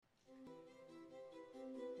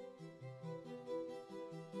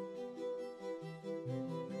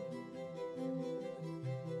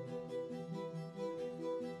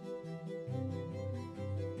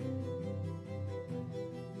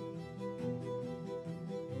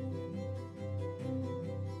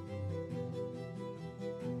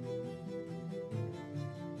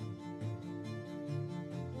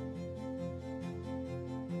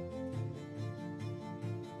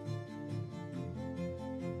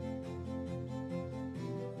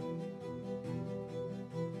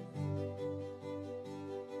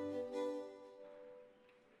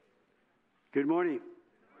Good morning.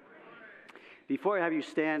 Before I have you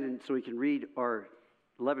stand and so we can read our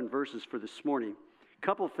 11 verses for this morning, a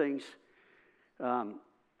couple things.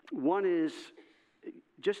 One is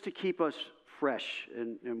just to keep us fresh,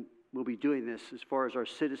 and we'll be doing this as far as our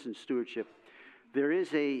citizen stewardship.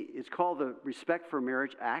 It's called the Respect for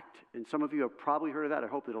Marriage Act, and some of you have probably heard of that. I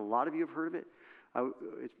hope that a lot of you have heard of it.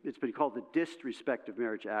 It's been called the Disrespect of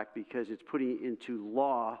Marriage Act because it's putting into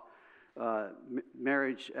law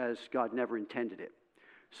marriage as God never intended it.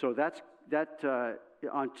 So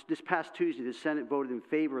on this past Tuesday, the Senate voted in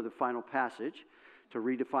favor of the final passage to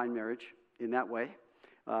redefine marriage in that way.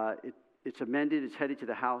 It's amended, it's headed to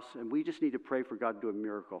the House, and we just need to pray for God to do a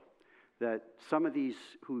miracle. That some of these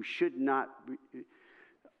who should not,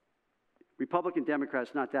 Republican,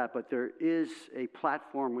 Democrats, not that, but there is a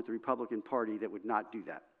platform with the Republican Party that would not do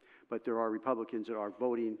that. But there are Republicans that are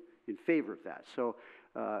voting in favor of that. So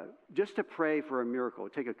just to pray for a miracle.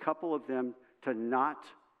 Take a couple of them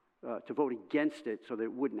to vote against it so that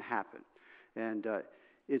it wouldn't happen. And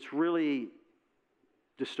it's really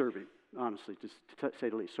disturbing, honestly, to say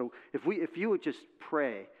the least. So if you would just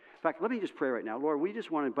pray. In fact, let me just pray right now. Lord, we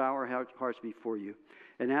just want to bow our hearts before you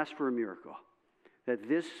and ask for a miracle. That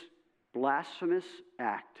this blasphemous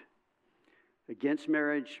act against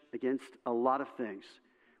marriage, against a lot of things,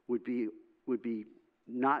 would be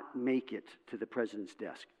not make it to the president's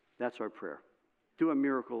desk. That's our prayer. Do a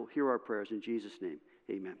miracle. Hear our prayers in Jesus' name.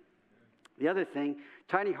 Amen. The other thing,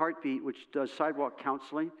 Tiny Heartbeat, which does sidewalk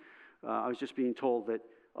counseling, I was just being told that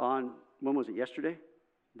when was it, yesterday?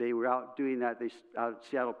 They were out doing that. Out at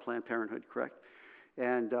Seattle Planned Parenthood, correct?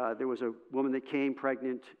 And there was a woman that came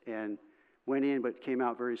pregnant and went in but came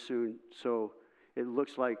out very soon. So it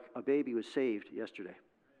looks like a baby was saved yesterday.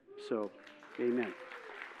 So, amen.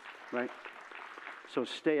 Right? So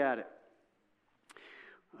stay at it.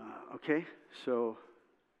 Okay, so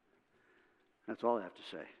that's all I have to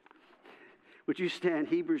say. Would you stand?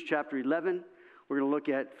 Hebrews chapter 11. We're going to look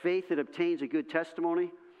at faith that obtains a good testimony.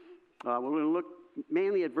 We're going to look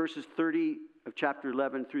mainly at verses 30 of chapter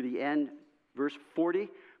 11 through the end, verse 40.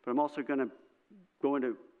 But I'm also going to go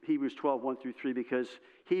into Hebrews 12, 1 through 3, because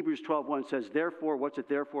Hebrews 12, 1 says, therefore, what's it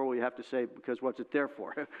there for? Well, you have to say, because what's it there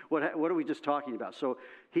for? What are we just talking about? So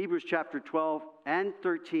Hebrews chapter 12 and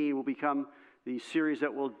 13 will become the series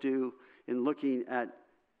that we'll do in looking at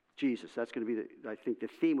Jesus. That's going to be, I think the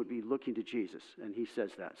theme would be looking to Jesus, and he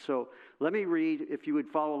says that. So let me read, if you would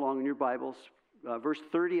follow along in your Bibles, verse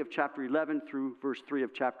 30 of chapter 11 through verse 3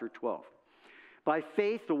 of chapter 12. By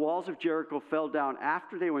faith, the walls of Jericho fell down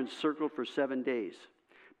after they were encircled for 7 days.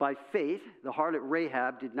 By faith, the harlot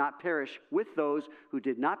Rahab did not perish with those who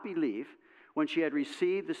did not believe when she had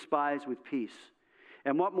received the spies with peace.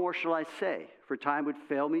 And what more shall I say? For time would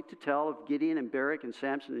fail me to tell of Gideon and Barak and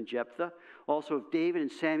Samson and Jephthah, also of David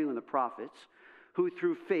and Samuel and the prophets, who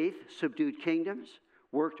through faith subdued kingdoms,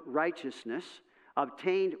 worked righteousness,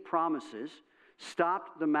 obtained promises,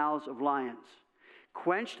 stopped the mouths of lions,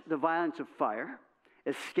 quenched the violence of fire,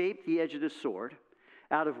 escaped the edge of the sword,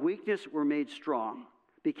 out of weakness were made strong,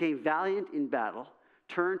 became valiant in battle,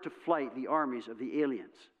 turned to flight the armies of the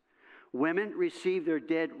aliens. Women received their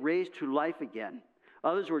dead raised to life again.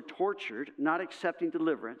 Others were tortured, not accepting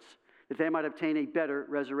deliverance, that they might obtain a better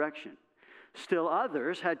resurrection. Still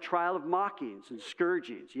others had trial of mockings and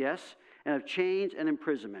scourgings, yes, and of chains and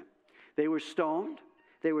imprisonment. They were stoned,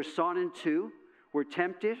 they were sawn in two, were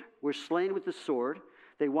tempted, were slain with the sword.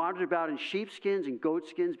 They wandered about in sheepskins and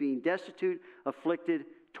goatskins, being destitute, afflicted,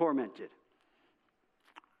 tormented.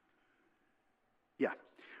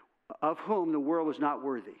 Of whom the world was not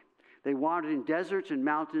worthy. They wandered in deserts and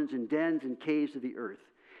mountains and dens and caves of the earth.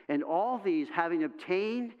 And all these, having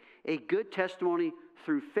obtained a good testimony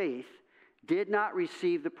through faith, did not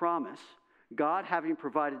receive the promise, God having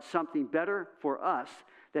provided something better for us,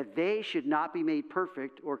 that they should not be made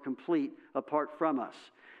perfect or complete apart from us.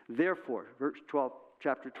 Therefore, verse 12,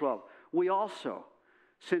 chapter 12, we also,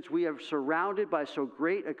 since we are surrounded by so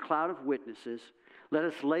great a cloud of witnesses, let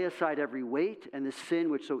us lay aside every weight and the sin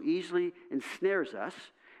which so easily ensnares us,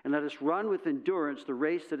 and let us run with endurance the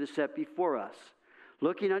race that is set before us,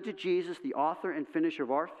 looking unto Jesus, the author and finisher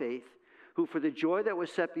of our faith, who for the joy that was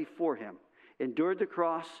set before him endured the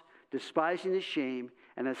cross, despising the shame,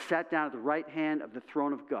 and has sat down at the right hand of the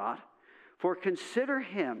throne of God. For consider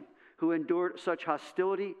him who endured such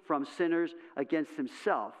hostility from sinners against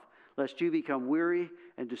himself, lest you become weary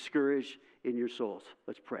and discouraged in your souls.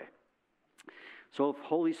 Let's pray. So,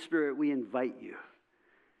 Holy Spirit, we invite you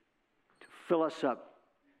to fill us up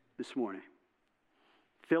this morning.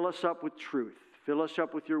 Fill us up with truth. Fill us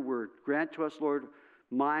up with your word. Grant to us, Lord,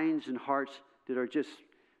 minds and hearts that are just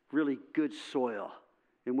really good soil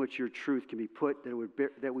in which your truth can be put,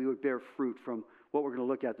 that we would bear fruit from what we're going to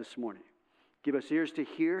look at this morning. Give us ears to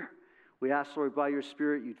hear. We ask, Lord, by your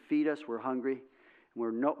Spirit, you'd feed us. We're hungry.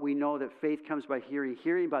 We know that faith comes by hearing,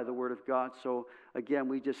 hearing by the word of God. So again,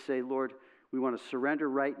 we just say, Lord, we want to surrender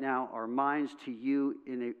right now our minds to you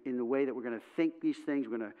in the way that we're going to think these things.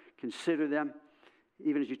 We're going to consider them.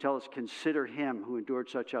 Even as you tell us, consider him who endured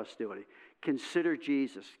such hostility. Consider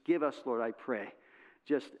Jesus. Give us, Lord, I pray,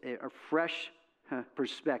 just a fresh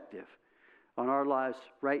perspective on our lives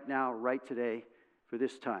right now, right today, for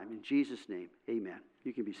this time. In Jesus' name, amen.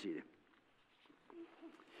 You can be seated.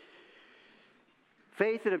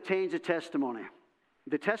 Faith that obtains a testimony.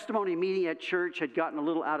 The testimony meeting at church had gotten a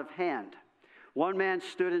little out of hand. One man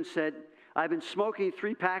stood and said, I've been smoking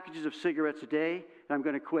 3 packages of cigarettes a day, and I'm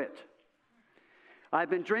going to quit. I've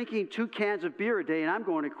been drinking 2 cans of beer a day, and I'm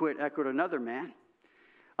going to quit, echoed another man.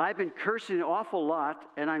 I've been cursing an awful lot,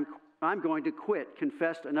 and I'm going to quit,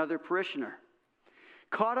 confessed another parishioner.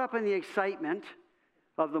 Caught up in the excitement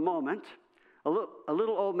of the moment, a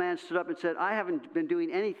little old man stood up and said, I haven't been doing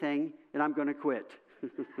anything, and I'm going to quit.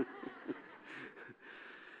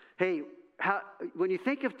 Hey, when you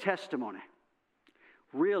think of testimony,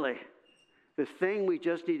 really, the thing we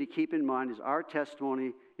just need to keep in mind is our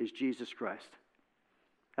testimony is Jesus Christ.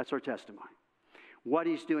 That's our testimony. What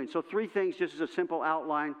he's doing. So 3 things, just as a simple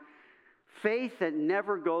outline. Faith that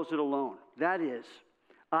never goes it alone. That is,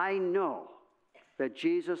 I know that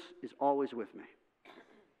Jesus is always with me.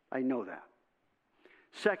 I know that.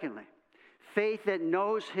 Secondly, faith that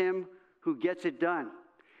knows him who gets it done.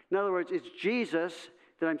 In other words, it's Jesus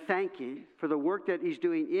that I'm thanking for the work that he's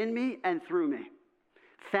doing in me and through me.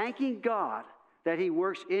 Thanking God that he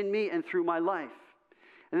works in me and through my life.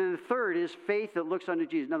 And then the third is faith that looks unto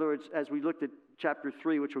Jesus. In other words, as we looked at chapter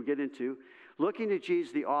 3, which we'll get into, looking to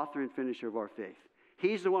Jesus, the author and finisher of our faith.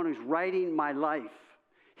 He's the one who's writing my life.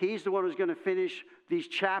 He's the one who's going to finish these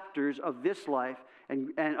chapters of this life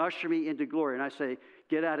and usher me into glory. And I say,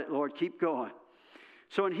 get at it, Lord, keep going.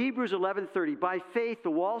 So in Hebrews 11:30, by faith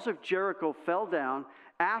the walls of Jericho fell down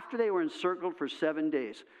after they were encircled for 7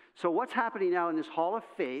 days. So what's happening now in this hall of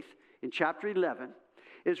faith in chapter 11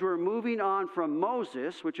 is we're moving on from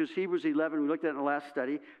Moses, which is Hebrews 11, we looked at in the last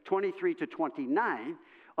study, 23 to 29,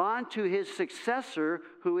 on to his successor,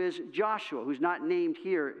 who is Joshua, who's not named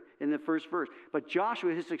here in the first verse. But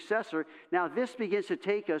Joshua, his successor, now this begins to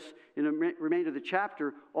take us in the remainder of the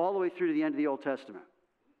chapter all the way through to the end of the Old Testament.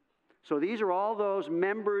 So these are all those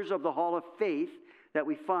members of the hall of faith that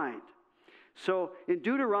we find. So in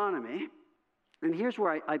Deuteronomy, and here's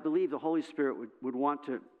where I believe the Holy Spirit would want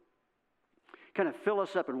to kind of fill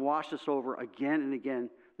us up and wash us over again and again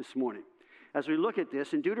this morning. As we look at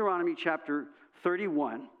this, in Deuteronomy chapter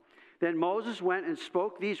 31, then Moses went and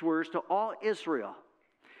spoke these words to all Israel.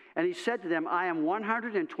 And he said to them, I am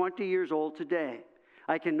 120 years old today.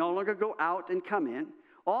 I can no longer go out and come in.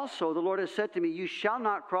 Also, the Lord has said to me, you shall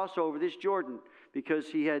not cross over this Jordan, because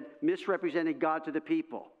he had misrepresented God to the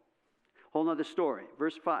people. Whole nother story.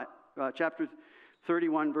 Chapter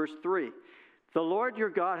 31, verse 3. The Lord your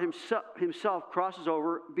God himself crosses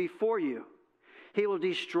over before you. He will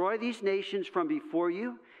destroy these nations from before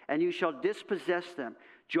you, and you shall dispossess them.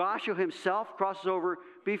 Joshua himself crosses over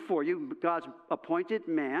before you, God's appointed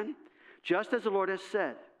man, just as the Lord has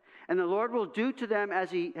said. And the Lord will do to them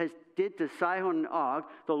as he did to Sihon and Og.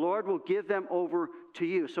 The Lord will give them over to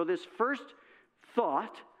you. So this first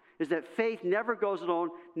thought is that faith never goes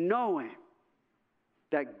alone, knowing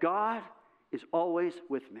that God is always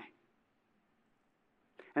with me.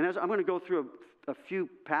 And as I'm going to go through a few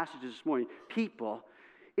passages this morning,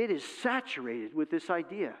 it is saturated with this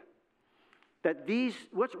idea that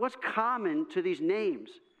what's common to these names,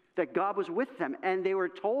 that God was with them, and they were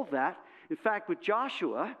told that. In fact, with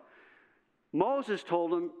Joshua, Moses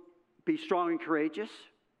told him, be strong and courageous.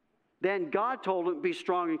 Then God told him, be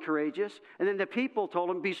strong and courageous. And then the people told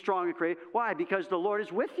him, be strong and courageous. Why? Because the Lord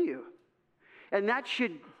is with you. And that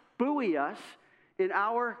should buoy us in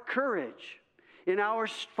our courage, in our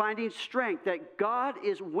finding strength, that God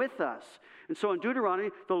is with us. And so in Deuteronomy,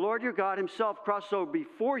 the Lord your God himself crosses over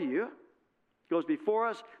before you, goes before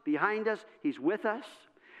us, behind us, he's with us.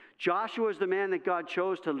 Joshua is the man that God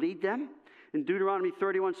chose to lead them. In Deuteronomy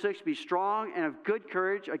 31:6, be strong and of good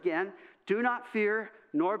courage. Again, do not fear,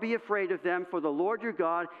 nor be afraid of them, for the Lord your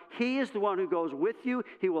God, he is the one who goes with you.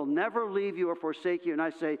 He will never leave you or forsake you. And I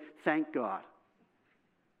say, thank God.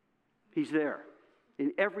 He's there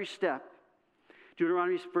in every step.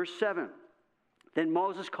 Deuteronomy verse 7. Then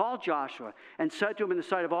Moses called Joshua and said to him in the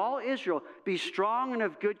sight of all Israel, be strong and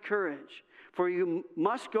of good courage. For you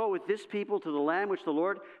must go with this people to the land which the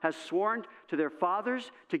Lord has sworn to their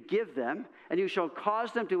fathers to give them, and you shall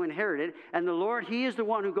cause them to inherit it. And the Lord, He is the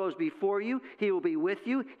one who goes before you. He will be with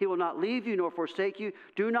you. He will not leave you nor forsake you.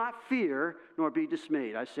 Do not fear nor be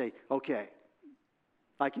dismayed. I say, okay,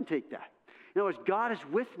 I can take that. In other words, God is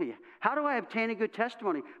with me. How do I obtain a good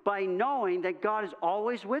testimony? By knowing that God is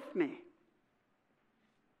always with me.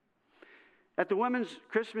 At the women's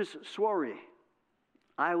Christmas soiree,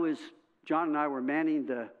 John and I were manning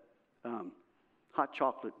the hot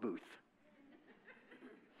chocolate booth.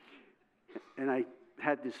 And I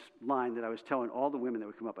had this line that I was telling all the women that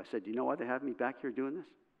would come up. I said, do you know why they have me back here doing this?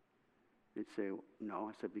 They'd say, no.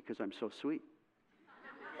 I said, because I'm so sweet.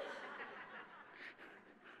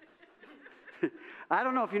 I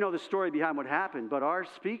don't know if you know the story behind what happened, but our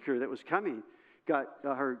speaker that was coming got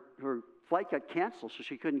her flight got canceled, so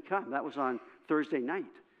she couldn't come. That was on Thursday night.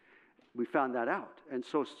 We found that out. And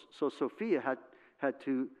so Sophia had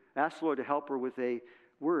to ask the Lord to help her with a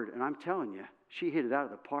word. And I'm telling you, she hit it out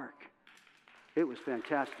of the park. It was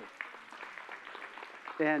fantastic.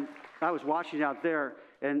 And I was watching out there,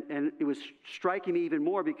 and it was striking me even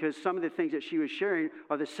more because some of the things that she was sharing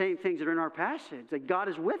are the same things that are in our passage, that God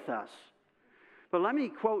is with us. But let me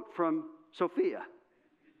quote from Sophia.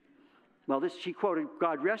 Well, she quoted,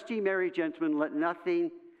 God rest ye merry gentlemen, let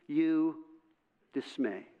nothing you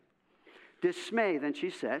dismay. Dismay, then she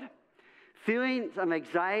said, feelings of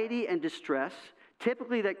anxiety and distress,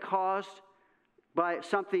 typically that caused by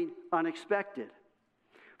something unexpected.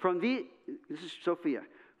 This is Sophia.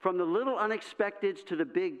 From the little unexpecteds to the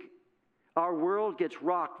big, our world gets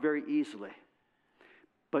rocked very easily.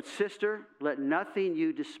 But sister, let nothing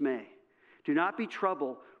you dismay. Do not be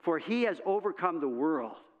troubled, for He has overcome the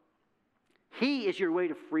world. He is your way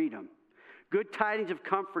to freedom. Good tidings of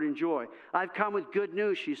comfort and joy. I've come with good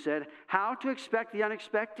news, she said. How to expect the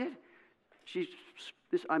unexpected?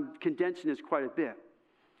 I'm condensing this quite a bit.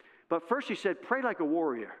 But first she said, pray like a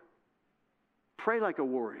warrior. Pray like a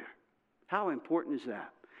warrior. How important is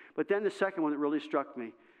that? But then the second one that really struck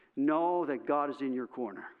me, know that God is in your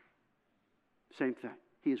corner. Same thing.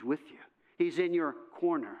 He is with you. He's in your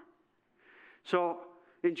corner. So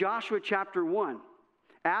in Joshua chapter 1,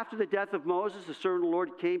 after the death of Moses, the servant of the Lord,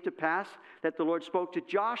 came to pass that the Lord spoke to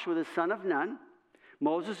Joshua, the son of Nun,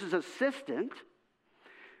 Moses' assistant,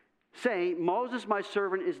 saying, Moses, my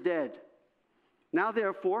servant, is dead. Now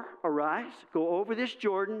therefore, arise, go over this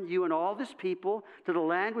Jordan, you and all this people, to the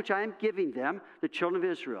land which I am giving them, the children of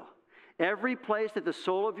Israel. Every place that the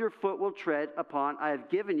sole of your foot will tread upon, I have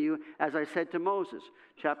given you, as I said to Moses.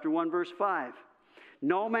 Chapter 1, verse 5.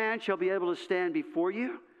 No man shall be able to stand before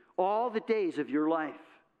you all the days of your life.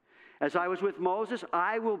 As I was with Moses,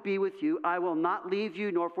 I will be with you. I will not leave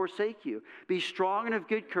you nor forsake you. Be strong and of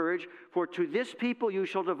good courage, for to this people you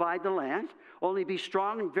shall divide the land. Only be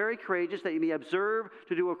strong and very courageous, that you may observe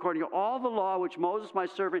to do according to all the law which Moses my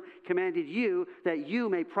servant commanded you, that you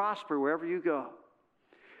may prosper wherever you go.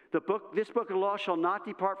 This book of the law shall not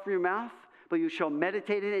depart from your mouth, but you shall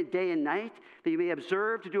meditate in it day and night, that you may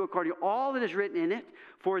observe to do according to all that is written in it.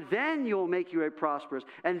 For then you will make your way prosperous,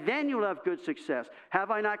 and then you will have good success.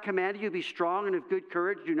 Have I not commanded you, be strong and of good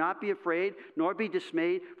courage? Do not be afraid, nor be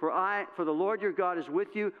dismayed, for the Lord your God is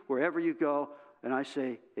with you wherever you go. And I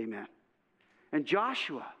say, amen. And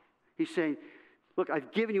Joshua, he's saying, look,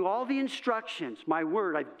 I've given you all the instructions, my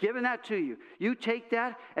word, I've given that to you. You take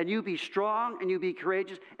that, and you be strong, and you be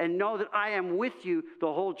courageous, and know that I am with you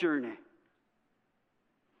the whole journey.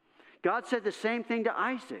 God said the same thing to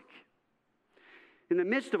Isaac. In the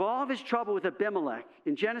midst of all of his trouble with Abimelech,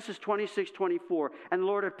 in Genesis 26:24, and the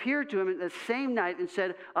Lord appeared to him the same night and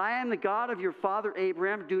said, I am the God of your father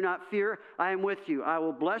Abraham. Do not fear, I am with you. I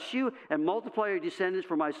will bless you and multiply your descendants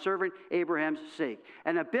for my servant Abraham's sake.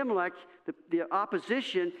 And Abimelech, the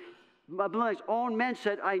opposition, Abimelech's own men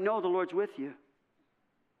said, I know the Lord's with you.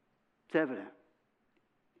 It's evident.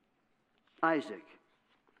 Isaac.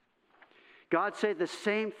 God said the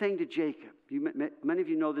same thing to Jacob. Many of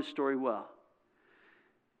you know this story well.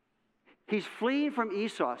 He's fleeing from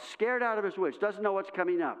Esau, scared out of his wits, doesn't know what's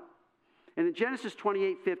coming up. And in Genesis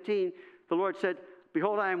 28:15, the Lord said,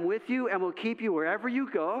 Behold, I am with you and will keep you wherever you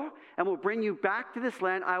go and will bring you back to this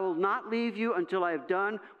land. I will not leave you until I have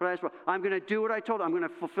done what I spoke. I'm going to do what I told you. I'm going to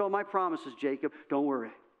fulfill my promises, Jacob. Don't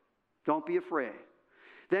worry. Don't be afraid.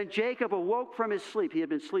 Then Jacob awoke from his sleep. He had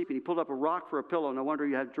been sleeping. He pulled up a rock for a pillow. No wonder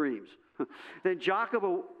you had dreams. Then Jacob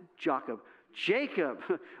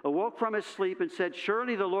awoke from his sleep and said,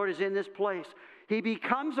 Surely the Lord is in this place. He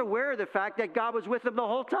becomes aware of the fact that God was with him the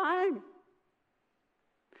whole time.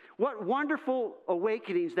 What wonderful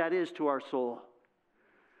awakenings that is to our soul.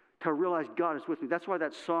 to realize God is with me. That's why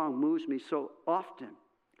that song moves me so often.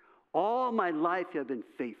 All my life you have been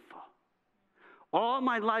faithful. All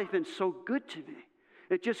my life has been so good to me.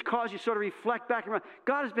 It just causes you to sort of reflect back around.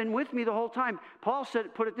 God has been with me the whole time. Paul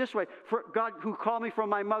put it this way, for God who called me from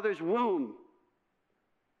my mother's womb.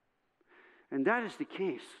 And that is the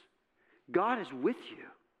case. God is with you.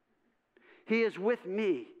 He is with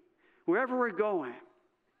me. Wherever we're going.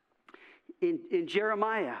 In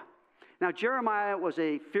Jeremiah. Now, Jeremiah was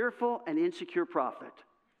a fearful and insecure prophet,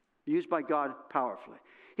 used by God powerfully.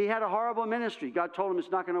 He had a horrible ministry. God told him it's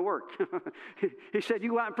not going to work. He said,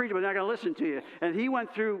 you go out and preach, but they're not going to listen to you. And he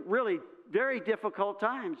went through really very difficult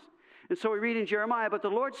times. And so we read in Jeremiah, but the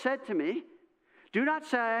Lord said to me, do not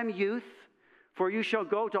say I am youth, for you shall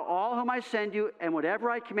go to all whom I send you, and whatever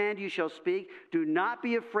I command you shall speak. Do not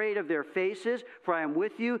be afraid of their faces, for I am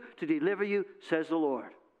with you to deliver you, says the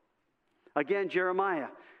Lord. Again, Jeremiah,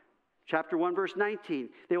 chapter 1, verse 19.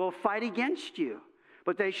 They will fight against you,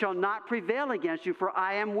 but they shall not prevail against you, for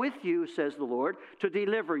I am with you, says the Lord, to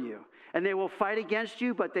deliver you. And they will fight against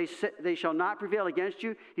you, but they shall not prevail against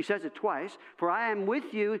you. He says it twice. For I am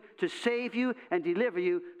with you to save you and deliver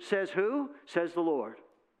you, says who? Says the Lord.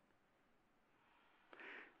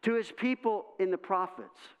 To his people in the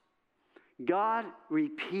prophets, God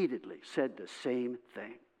repeatedly said the same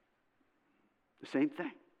thing. The same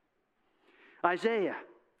thing. Isaiah,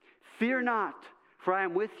 fear not, for I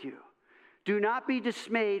am with you. Do not be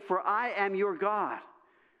dismayed, for I am your God.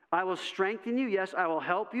 I will strengthen you. Yes, I will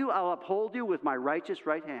help you. I will uphold you with my righteous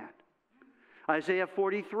right hand. Isaiah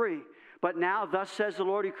 43. But now, thus says the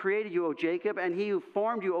Lord who created you, O Jacob, and he who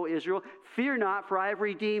formed you, O Israel, fear not, for I have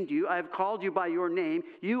redeemed you. I have called you by your name.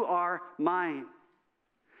 You are mine.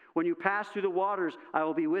 When you pass through the waters, I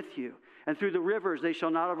will be with you. And through the rivers, they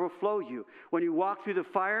shall not overflow you. When you walk through the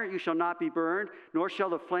fire, you shall not be burned, nor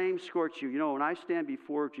shall the flame scorch you. You know, when I stand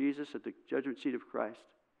before Jesus at the judgment seat of Christ,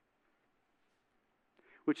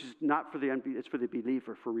 which is not for the unbeliever, it's for the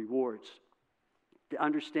believer, for rewards, to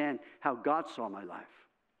understand how God saw my life.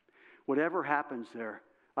 Whatever happens there,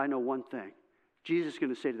 I know one thing. Jesus is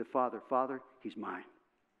going to say to the Father, Father, he's mine.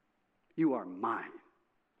 You are mine.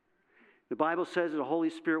 The Bible says that the Holy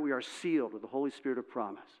Spirit, we are sealed with the Holy Spirit of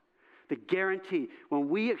promise. The guarantee. When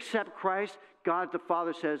we accept Christ, God the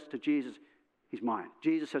Father says to Jesus, he's mine.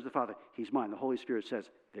 Jesus says to the Father, he's mine. The Holy Spirit says,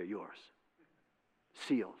 they're yours.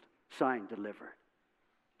 Sealed, signed, delivered.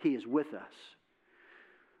 He is with us.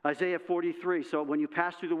 Isaiah 43, so when you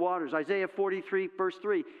pass through the waters, Isaiah 43, verse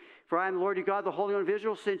 3, for I am the Lord your God, the Holy One of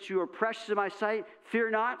Israel. Since you are precious in my sight, fear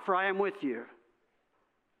not, for I am with you.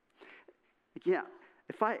 Again,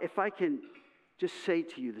 if I can just say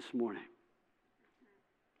to you this morning,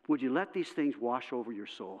 would you let these things wash over your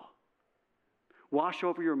soul? Wash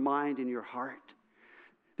over your mind and your heart.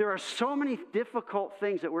 There are so many difficult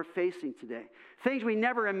things that we're facing today. Things we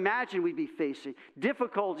never imagined we'd be facing.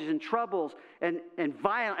 Difficulties and troubles and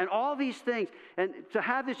violence and all these things. And to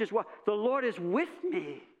have this just, the Lord is with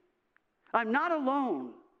me. I'm not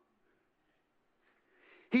alone.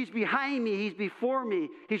 He's behind me. He's before me.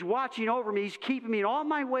 He's watching over me. He's keeping me in all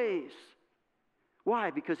my ways. Why?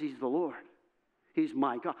 Because he's the Lord. He's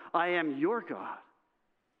my God. I am your God.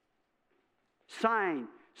 Signed,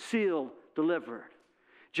 sealed, delivered.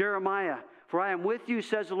 Jeremiah, for I am with you,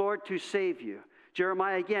 says the Lord, to save you.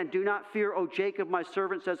 Jeremiah again, do not fear, O Jacob, my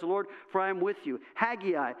servant, says the Lord, for I am with you.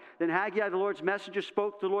 Haggai, then Haggai, the Lord's messenger,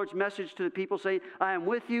 spoke the Lord's message to the people, saying, I am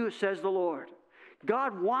with you, says the Lord.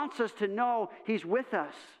 God wants us to know he's with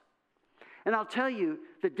us. And I'll tell you,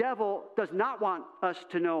 the devil does not want us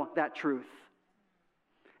to know that truth.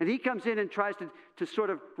 And he comes in and tries to sort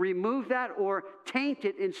of remove that or taint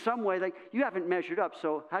it in some way. Like, you haven't measured up,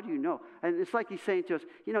 so how do you know? And it's like he's saying to us,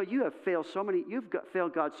 you know, you have failed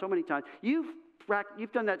failed God so many times. You've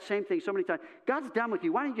done that same thing so many times. God's done with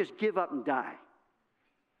you. Why don't you just give up and die?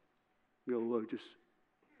 You know, Lord, just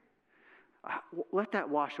let that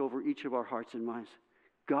wash over each of our hearts and minds.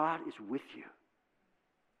 God is with you.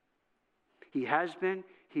 He has been,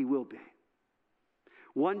 he will be.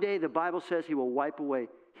 One day, the Bible says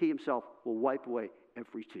he himself will wipe away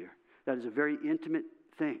every tear. That is a very intimate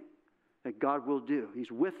thing that God will do.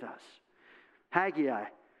 He's with us. Haggai,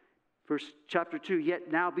 chapter 2,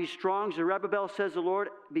 yet now be strong, Zerubbabel, says the Lord.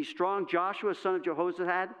 Be strong, Joshua, son of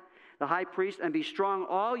Jehozadak, the high priest, and be strong,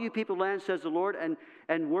 all you people of the land, says the Lord,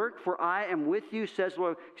 and work, for I am with you, says the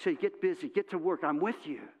Lord. Say, get busy, get to work. I'm with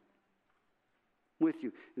you. With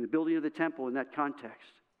you. In the building of the temple in that context.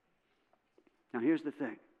 Now here's the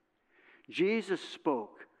thing. Jesus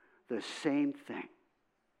spoke the same thing.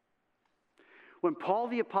 When Paul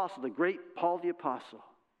the Apostle, the great Paul the Apostle,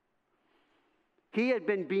 He had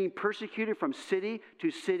been being persecuted from city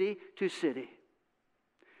to city to city.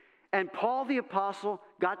 And Paul the apostle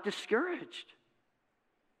got discouraged.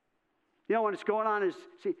 You know, when it's going on,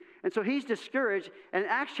 and so he's discouraged. And in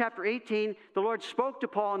Acts chapter 18, the Lord spoke to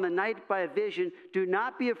Paul in the night by a vision. Do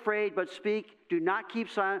not be afraid, but speak. Do not keep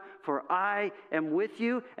silent, for I am with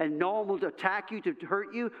you, and no one will attack you to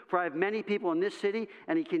hurt you, for I have many people in this city.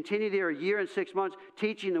 And he continued there a year and 6 months,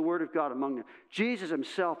 teaching the word of God among them. Jesus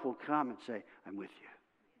himself will come and say, I'm with you.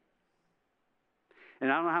 And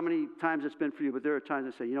I don't know how many times it's been for you, but there are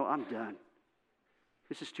times I say, you know, I'm done.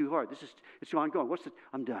 This is too hard. It's ongoing.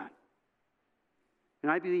 I'm done.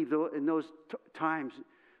 And I believe in those times,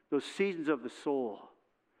 those seasons of the soul,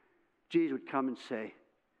 Jesus would come and say,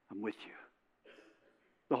 I'm with you.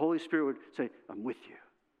 The Holy Spirit would say, I'm with you.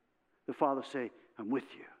 The Father would say, I'm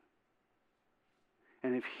with you.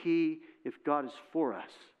 And if God is for us,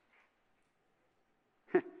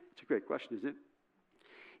 it's a great question, isn't it?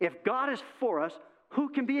 If God is for us, who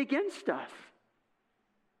can be against us?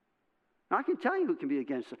 I can tell you who can be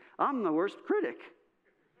against us. I'm the worst critic.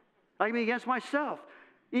 I can be against myself.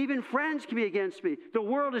 Even friends can be against me. The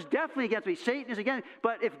world is definitely against me. Satan is against me.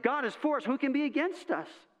 But if God is for us, who can be against us?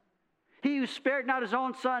 He who spared not his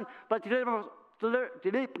own son, but delivered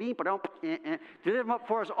him up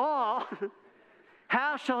for us all,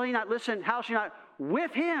 how shall he not listen? How shall he not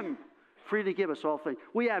with him freely give us all things?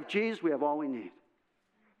 We have Jesus. We have all we need.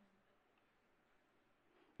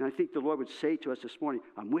 And I think the Lord would say to us this morning,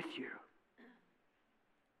 I'm with you.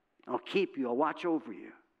 I'll keep you. I'll watch over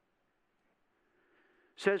you.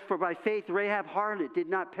 It says, for by faith Rahab harlot did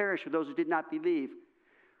not perish with those who did not believe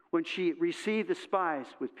when she received the spies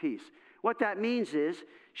with peace. What that means is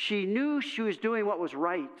she knew she was doing what was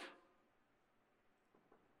right.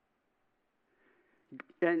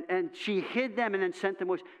 And she hid them and then sent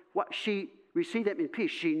them. She received them in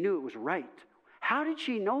peace. She knew it was right. How did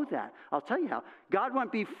she know that? I'll tell you how. God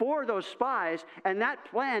went before those spies, and that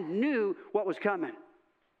plan knew what was coming.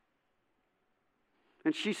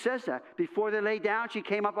 And she says that. Before they lay down, she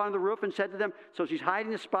came up on the roof and said to them, so she's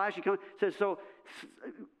hiding the spies. She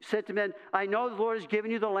said to men, I know the Lord has given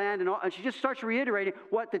you the land. And she just starts reiterating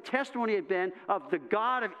what the testimony had been of the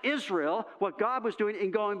God of Israel, what God was doing in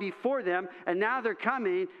going before them. And now they're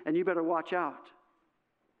coming, and you better watch out.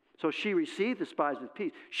 So she received the spies with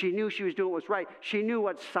peace. She knew she was doing what was right. She knew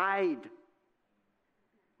what side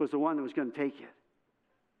was the one that was going to take it.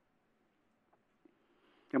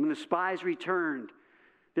 And when the spies returned,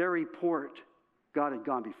 their report, God had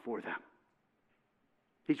gone before them.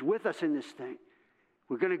 He's with us in this thing.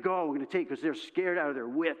 We're going to go, we're going to take, because they're scared out of their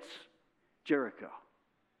wits, Jericho.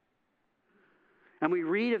 And we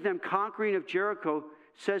read of them conquering of Jericho. It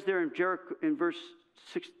says there in Jericho, in verse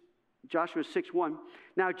 6, Joshua 6:1.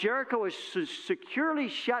 Now Jericho is securely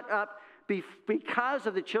shut up because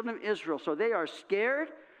of the children of Israel. So they are scared.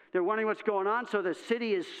 They're wondering what's going on. So the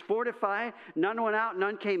city is fortified. None went out,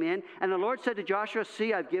 none came in. And the Lord said to Joshua,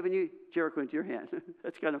 see, I've given you Jericho into your hand.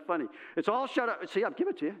 That's kind of funny. It's all shut up. See, I've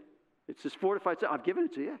given it to you. It's this fortified city. I've given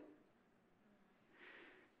it to you.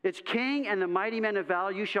 Its king and the mighty men of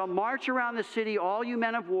valor. You shall march around the city, all you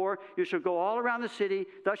men of war. You shall go all around the city.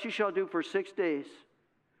 Thus you shall do for 6 days.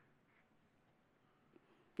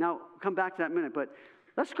 Now, we'll come back to that in a minute. But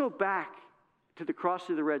let's go back to the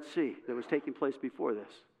crossing of the Red Sea that was taking place before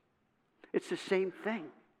this. It's the same thing.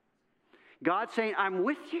 God's saying, I'm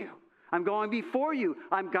with you. I'm going before you.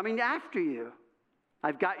 I'm coming after you.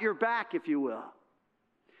 I've got your back, if you will.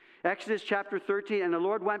 Exodus chapter 13, and the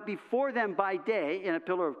Lord went before them by day in a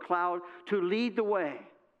pillar of cloud to lead the way,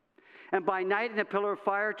 and by night in a pillar of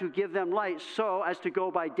fire to give them light, so as to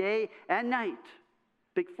go by day and night.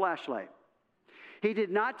 Big flashlight. He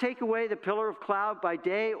did not take away the pillar of cloud by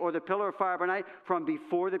day or the pillar of fire by night from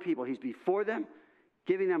before the people. He's before them,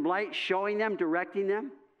 giving them light, showing them, directing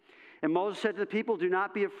them. And Moses said to the people, do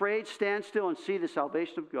not be afraid, stand still and see the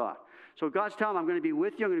salvation of God. So God's telling them, I'm going to be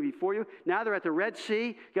with you, I'm going to be before you. Now they're at the Red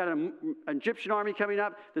Sea, got an Egyptian army coming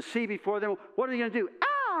up, the sea before them. What are they going to do?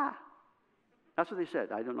 Ah! That's what they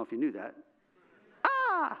said. I don't know if you knew that.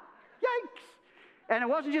 Ah! Yikes! And it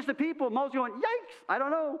wasn't just the people. Moses going, yikes! I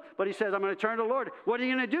don't know. But he says, I'm going to turn to the Lord. What are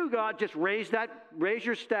you going to do, God? Just raise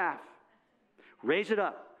your staff. Raise it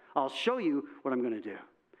up. I'll show you what I'm going to do.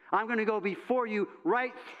 I'm going to go before you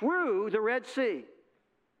right through the Red Sea.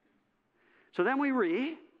 So then we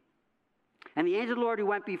read, and the angel of the Lord who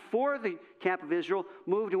went before the camp of Israel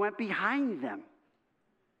moved and went behind them.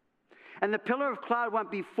 And the pillar of cloud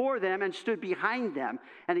went before them and stood behind them.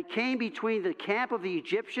 And it came between the camp of the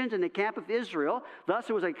Egyptians and the camp of Israel. Thus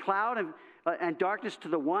it was a cloud and darkness to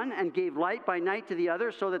the one, and gave light by night to the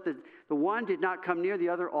other, so that the one did not come near the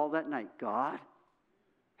other all that night. God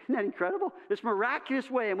Isn't that incredible? This miraculous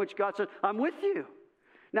way in which God said, I'm with you.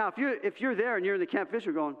 Now, if you're there and you're in the camp of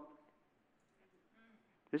Israel going,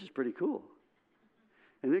 this is pretty cool.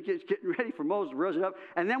 And they're getting ready for Moses to raise it up.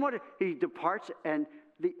 And then he departs, and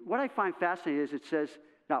what I find fascinating is it says,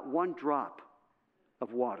 not one drop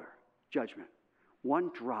of water, judgment.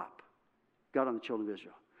 One drop got on the children of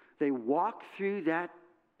Israel. They walked through that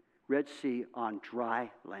Red Sea on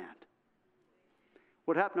dry land.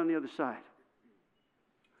 What happened on the other side?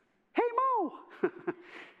 Hey, Mo!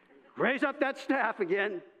 Raise up that staff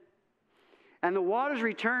again. And the waters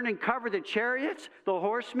returned and covered the chariots, the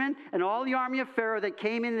horsemen, and all the army of Pharaoh that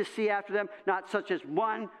came in the sea after them. Not such as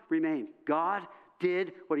one remained. God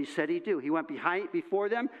did what he said he'd do. He went before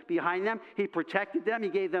them, behind them. He protected them. He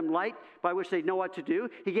gave them light by which they'd know what to do.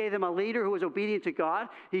 He gave them a leader who was obedient to God.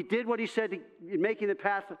 He did what he said in making the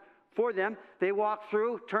path for them. They walked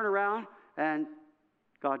through, turned around, and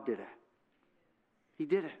God did it. He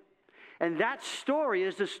did it. And that story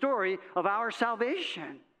is the story of our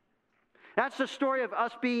salvation. That's the story of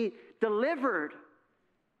us being delivered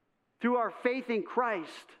through our faith in Christ.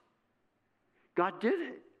 God did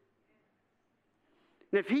it.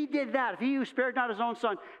 And if he did that, if he who spared not his own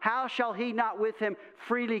son, how shall he not with him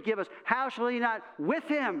freely give us? How shall he not with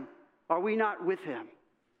him? Are we not with him?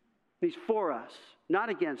 He's for us, not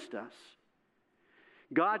against us.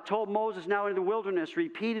 God told Moses now in the wilderness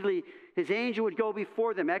repeatedly, his angel would go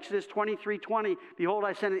before them. Exodus 23:20, behold,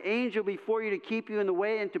 I send an angel before you to keep you in the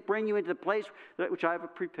way and to bring you into the place which I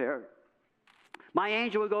have prepared. My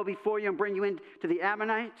angel will go before you and bring you into the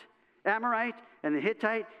Amorite, and the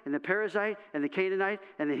Hittite, and the Perizzite, and the Canaanite,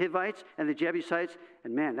 and the Hivites, and the Jebusites.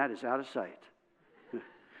 And man, that is out of sight.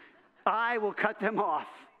 I will cut them off.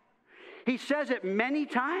 He says it many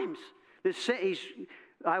times.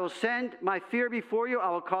 I will send my fear before you.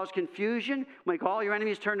 I will cause confusion, make all your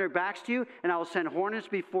enemies turn their backs to you, and I will send hornets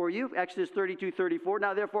before you. Exodus 32:34.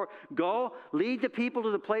 Now therefore, go, lead the people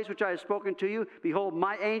to the place which I have spoken to you. Behold,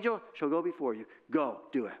 my angel shall go before you. Go,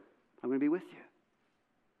 do it. I'm going to be with you.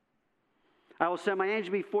 I will send my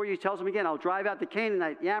angel before you. He tells them again, I'll drive out the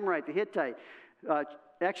Canaanite, the Amorite, the Hittite.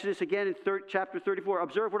 Exodus again in chapter 34.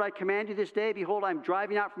 Observe what I command you this day. Behold, I'm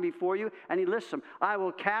driving out from before you. And he lists them. I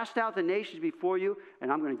will cast out the nations before you,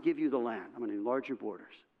 and I'm going to give you the land. I'm going to enlarge your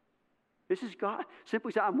borders. This is God.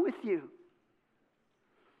 Simply say, I'm with you.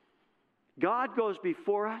 God goes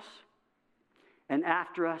before us and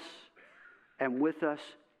after us and with us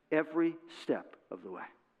every step of the way.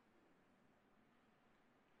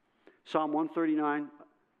 Psalm 139,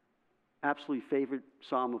 absolutely favorite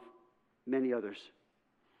psalm of many others.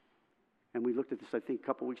 And we looked at this, I think, a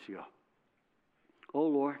couple weeks ago. Oh,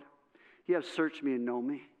 Lord, you have searched me and know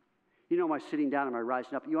me. You know my sitting down and my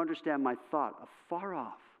rising up. You understand my thought afar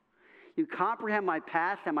off. You comprehend my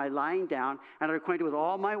path and my lying down and are acquainted with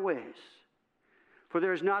all my ways. For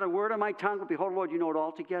there is not a word on my tongue, but behold, Lord, you know it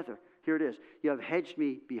all together. Here it is. You have hedged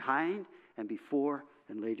me behind and before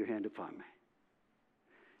and laid your hand upon me.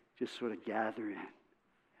 Just sort of gather in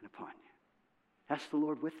and upon you. That's the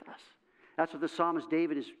Lord with us. That's what the psalmist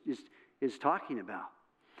David is talking about.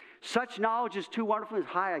 Such knowledge is too wonderful and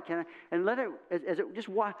high. And let it, as it just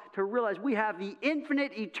want to realize we have the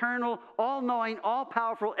infinite, eternal, all-knowing,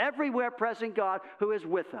 all-powerful, everywhere present God who is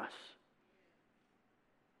with us,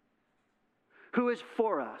 who is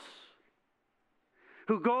for us,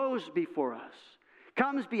 who goes before us,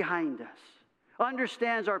 comes behind us,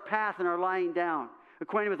 understands our path and our lying down,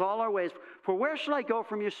 acquainted with all our ways. For where shall I go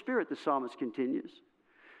from your spirit, the psalmist continues.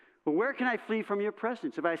 Well, where can I flee from your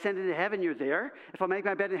presence? If I ascend into heaven, you're there. If I make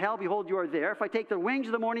my bed in hell, behold, you are there. If I take the wings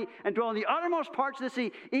of the morning and dwell in the uttermost parts of the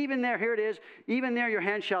sea, even there, here it is, even there your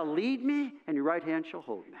hand shall lead me, and your right hand shall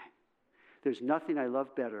hold me. There's nothing I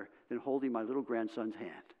love better than holding my little grandson's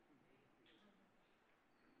hand.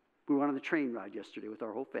 We went on the train ride yesterday with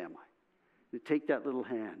our whole family. To take that little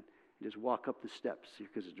hand and just walk up the steps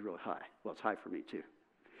because it's really high. Well, it's high for me too.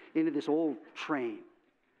 Into this old train.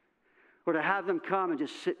 Or to have them come and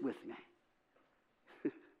just sit with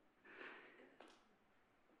me.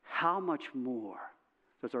 How much more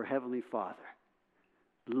does our Heavenly Father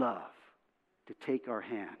love to take our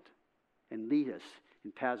hand and lead us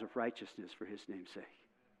in paths of righteousness for His name's sake?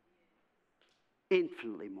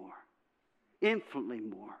 Infinitely more. Infinitely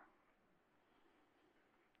more.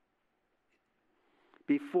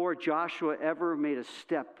 Before Joshua ever made a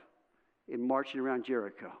step in marching around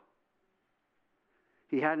Jericho,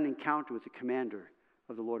 he had an encounter with the commander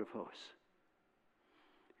of the Lord of hosts.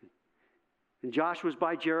 And Joshua was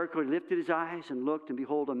by Jericho. He lifted his eyes and looked, and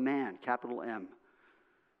behold, a man, capital M,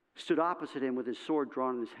 stood opposite him with his sword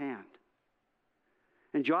drawn in his hand.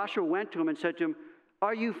 And Joshua went to him and said to him,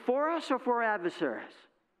 are you for us or for our adversaries?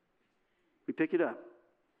 We pick it up.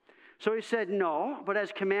 So he said, no, but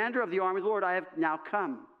as commander of the army of the Lord, I have now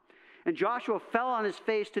come. And Joshua fell on his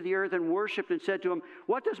face to the earth and worshipped and said to him,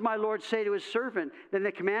 what does my Lord say to his servant? Then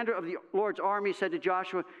the commander of the Lord's army said to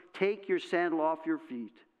Joshua, take your sandal off your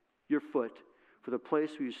foot, for the place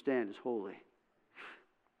where you stand is holy.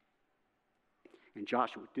 And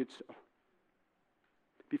Joshua did so.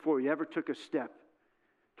 Before he ever took a step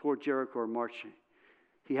toward Jericho or marching,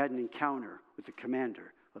 he had an encounter with the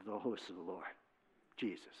commander of the hosts of the Lord,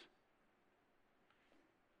 Jesus.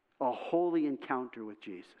 A holy encounter with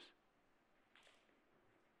Jesus.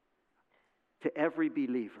 To every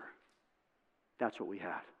believer, that's what we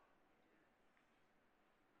had.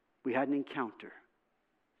 We had an encounter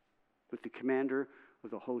with the commander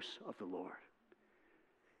of the hosts of the Lord.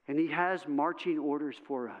 And he has marching orders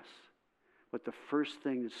for us. But the first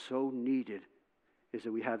thing that's so needed is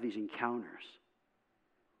that we have these encounters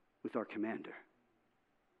with our commander.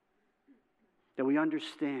 That we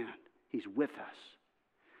understand he's with us.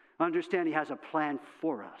 Understand he has a plan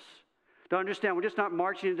for us. To understand we're just not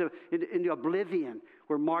marching into oblivion.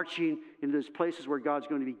 We're marching into those places where God's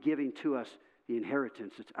going to be giving to us the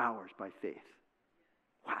inheritance that's ours by faith.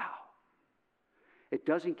 Wow. It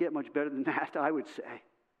doesn't get much better than that, I would say.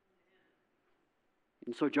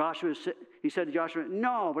 And so he said to Joshua,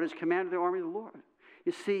 no, but as commander of the army of the Lord.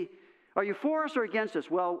 You see, are you for us or against us?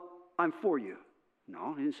 Well, I'm for you.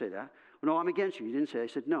 No, he didn't say that. No, I'm against you. He didn't say that.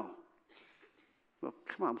 He said, no. Well,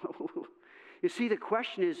 come on. You see, the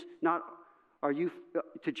question is not,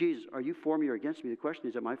 to Jesus, are you for me or against me? The question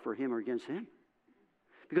is, am I for him or against him?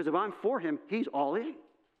 Because if I'm for him, he's all in.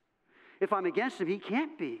 If I'm against him, he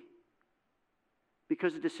can't be.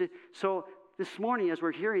 So this morning, as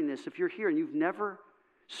we're hearing this, if you're here and you've never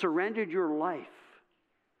surrendered your life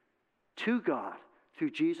to God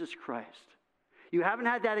through Jesus Christ, you haven't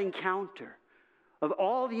had that encounter of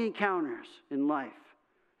all the encounters in life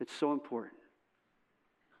that's so important.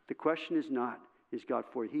 The question is not, is God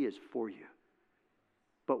for you? He is for you.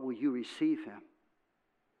 But will you receive him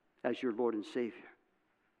as your Lord and Savior?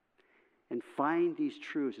 And find these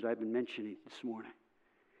truths that I've been mentioning this morning.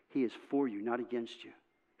 He is for you, not against you.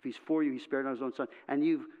 If he's for you, he spared not his own son. And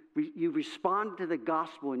you've responded to the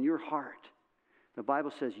gospel in your heart. The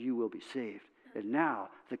Bible says you will be saved. And now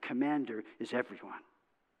the commander is everyone.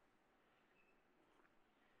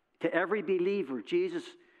 To every believer, Jesus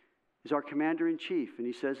is our commander-in-chief. And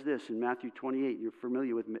he says this in Matthew 28. You're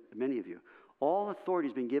familiar with many of you. All authority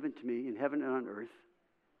has been given to me in heaven and on earth.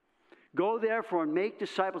 Go therefore and make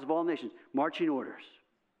disciples of all nations. Marching orders.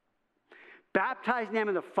 Baptize in the name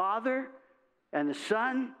of the Father and the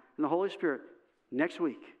Son and the Holy Spirit. Next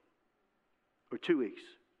week. Or 2 weeks.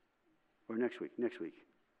 Or next week.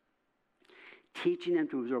 Teaching them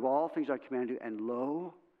to observe all things I command you. And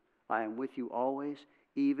lo, I am with you always,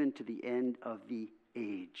 even to the end of the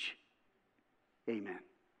age. Amen.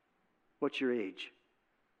 What's your age?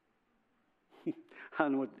 I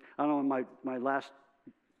don't know when my last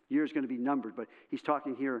year is going to be numbered, but he's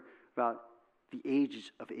talking here about the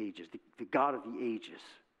ages of ages, the God of the ages.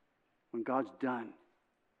 When God's done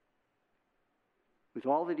with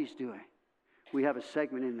all that he's doing, we have a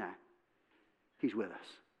segment in that. He's with us.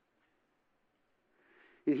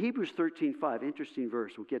 In Hebrews 13:5, interesting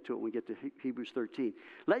verse, we'll get to it when we get to Hebrews 13.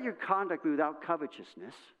 Let your conduct be without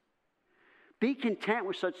covetousness. Be content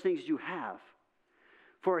with such things as you have.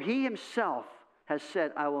 For he himself has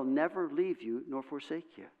said, I will never leave you nor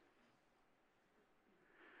forsake you.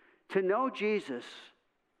 To know Jesus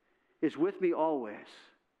is with me always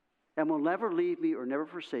and will never leave me or never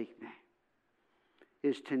forsake me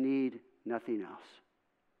is to need nothing else.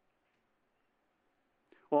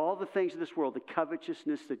 All the things of this world, the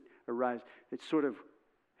covetousness that arises, it's sort of,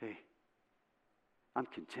 hey, I'm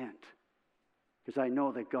content because I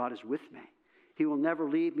know that God is with me. He will never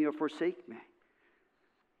leave me or forsake me.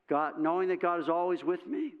 God, knowing that God is always with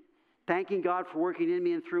me, thanking God for working in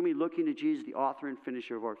me and through me, looking to Jesus, the author and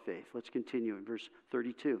finisher of our faith. Let's continue in verse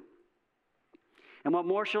 32. And what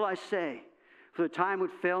more shall I say? For the time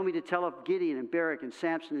would fail me to tell of Gideon and Barak and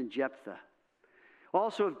Samson and Jephthah.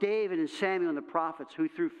 Also of David and Samuel and the prophets, who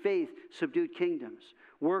through faith subdued kingdoms,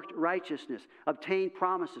 worked righteousness, obtained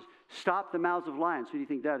promises, stopped the mouths of lions. Who do you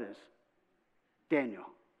think that is? Daniel.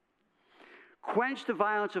 Quenched the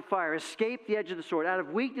violence of fire, escaped the edge of the sword, out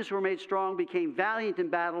of weakness were made strong, became valiant in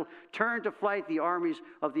battle, turned to flight the armies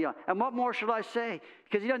of the... And what more should I say?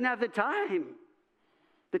 Because he doesn't have the time.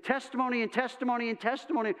 The testimony and testimony and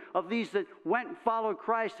testimony of these that went and followed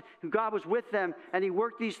Christ, who God was with them, and he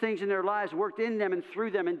worked these things in their lives, worked in them and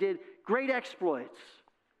through them, and did great exploits.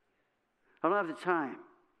 I don't have the time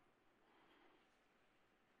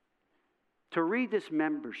to read this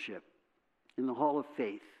membership in the hall of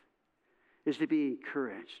faith is to be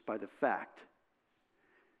encouraged by the fact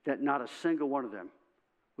that not a single one of them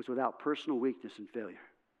was without personal weakness and failure.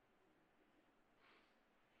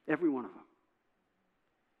 Every one of them.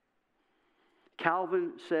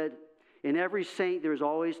 Calvin said, in every saint there is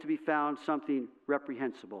always to be found something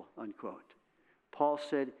reprehensible, unquote. Paul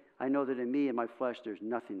said, I know that in me and my flesh there's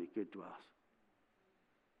nothing that good dwells.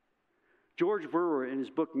 George Verwer, in his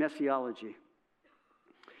book Messiology,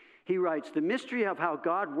 he writes, the mystery of how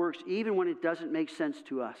God works even when it doesn't make sense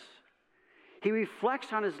to us. He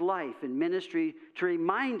reflects on his life and ministry to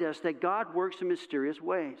remind us that God works in mysterious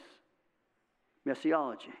ways.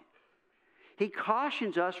 Messiology. He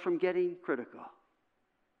cautions us from getting critical.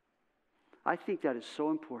 I think that is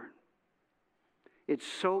so important. It's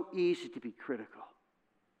so easy to be critical.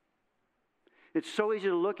 It's so easy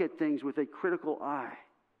to look at things with a critical eye.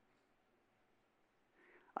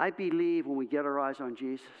 I believe when we get our eyes on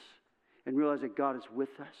Jesus and realize that God is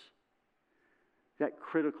with us, that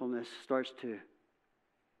criticalness starts to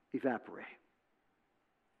evaporate.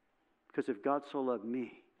 Because if God so loved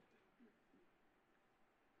me,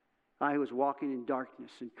 I was walking in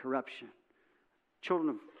darkness and corruption, children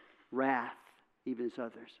of wrath, even as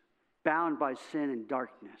others, bound by sin and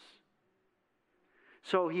darkness.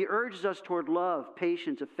 So he urges us toward love,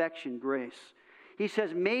 patience, affection, grace. He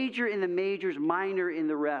says, major in the majors, minor in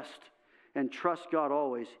the rest, and trust God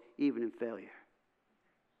always, even in failure.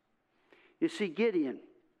 You see, Gideon,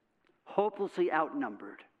 hopelessly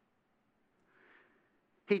outnumbered.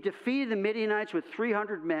 He defeated the Midianites with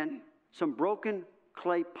 300 men, some broken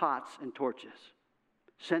clay pots and torches.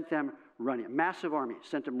 Sent them running. A massive army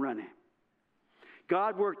sent them running.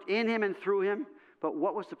 God worked in him and through him, but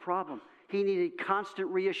what was the problem? He needed constant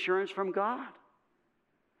reassurance from God.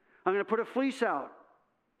 I'm going to put a fleece out.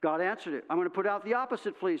 God answered it. I'm going to put out the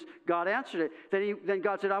opposite fleece. God answered it. Then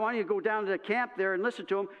God said, I want you to go down to the camp there and listen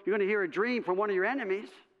to him. You're going to hear a dream from one of your enemies.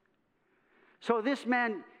 So this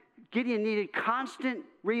man, Gideon, needed constant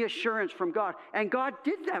reassurance from God. And God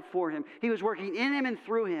did that for him. He was working in him and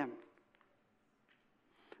through him.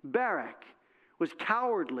 Barak was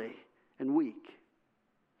cowardly and weak.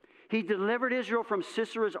 He delivered Israel from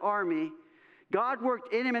Sisera's army. God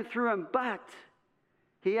worked in him and through him, but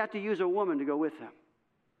he had to use a woman to go with him,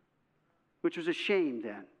 which was a shame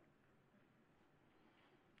then.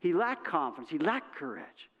 He lacked confidence. He lacked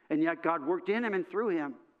courage. And yet God worked in him and through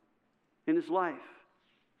him in his life.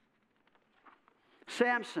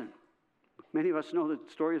 Samson. Many of us know the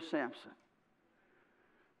story of Samson.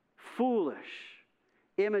 Foolish,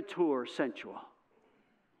 immature, sensual.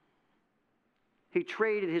 He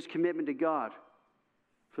traded his commitment to God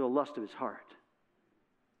for the lust of his heart.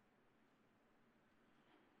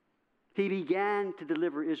 He began to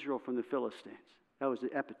deliver Israel from the Philistines. That was the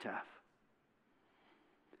epitaph.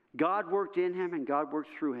 God worked in him and God worked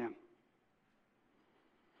through him.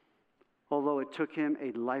 Although it took him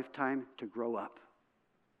a lifetime to grow up.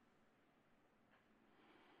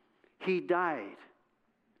 He died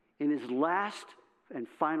in his last and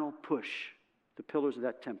final push, the pillars of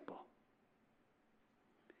that temple.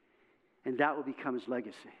 And that will become his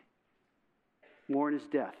legacy. More in his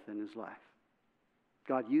death than his life.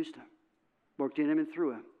 God used him. Worked in him and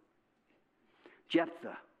through him.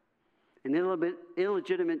 Jephthah, an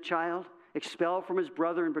illegitimate child, expelled from his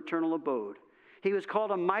brother and paternal abode. He was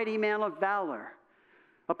called a mighty man of valor,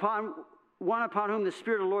 one upon whom the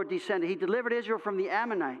Spirit of the Lord descended. He delivered Israel from the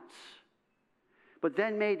Ammonites, but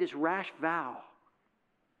then made this rash vow.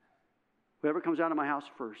 Whoever comes out of my house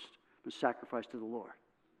first must sacrifice to the Lord.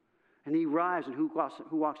 And he arrives, and who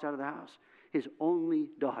walks out of the house? His only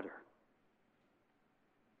daughter.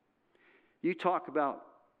 You talk about,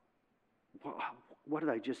 what did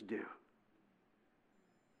I just do?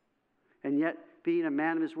 And yet, being a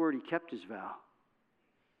man of his word, he kept his vow.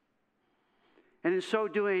 And in so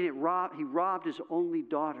doing, he robbed his only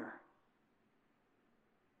daughter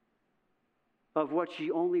of what she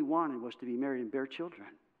only wanted, was to be married and bear children.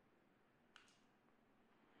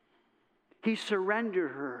 He surrendered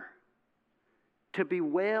her to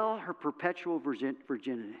bewail her perpetual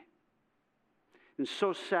virginity. And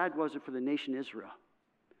so sad was it for the nation Israel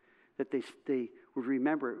that they would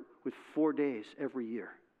remember with 4 days every year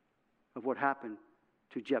of what happened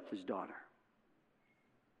to Jephthah's daughter.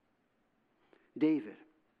 David.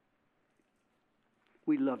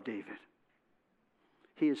 We love David.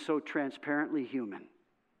 He is so transparently human.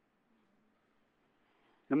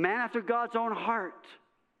 A man after God's own heart.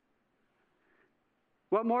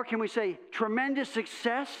 What more can we say? Tremendous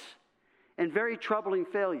success and very troubling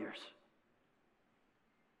failures.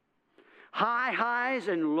 High highs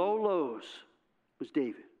and low lows was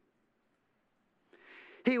David.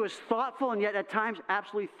 He was thoughtful and yet at times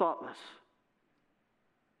absolutely thoughtless.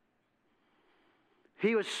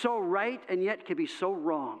 He was so right and yet could be so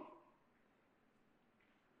wrong.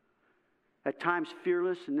 At times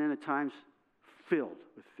fearless and then at times filled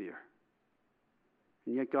with fear.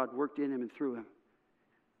 And yet God worked in him and through him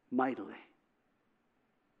mightily.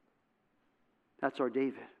 That's our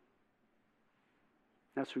David.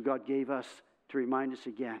 That's who God gave us to remind us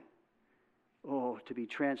again. Oh, to be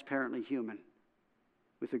transparently human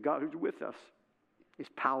with the God who's with us is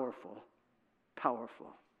powerful. Powerful.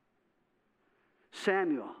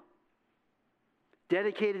 Samuel,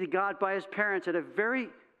 dedicated to God by his parents at a very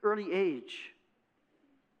early age.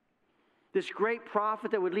 This great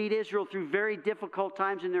prophet that would lead Israel through very difficult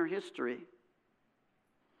times in their history.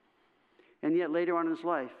 And yet later on in his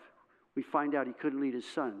life, we find out he couldn't lead his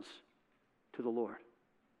sons to the Lord.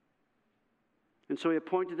 And so he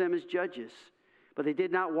appointed them as judges. But they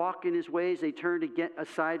did not walk in his ways. They turned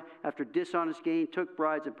aside after dishonest gain, took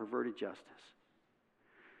bribes, and perverted justice.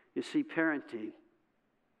 You see, parenting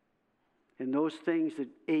and those things that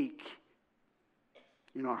ache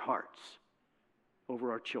in our hearts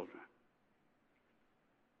over our children.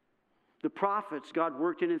 The prophets, God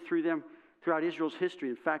worked in and through them throughout Israel's history.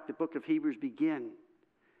 In fact, the book of Hebrews begins,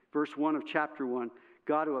 verse 1 of chapter 1.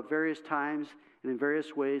 God, who at various times and in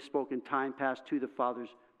various ways spoke in time past to the fathers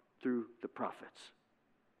through the prophets.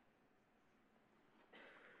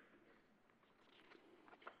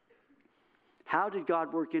 How did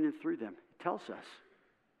God work in and through them? It tells us.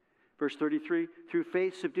 Verse 33, through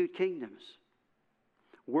faith subdued kingdoms,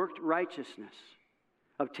 worked righteousness,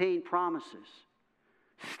 obtained promises,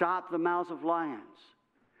 stopped the mouths of lions,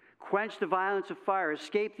 quenched the violence of fire,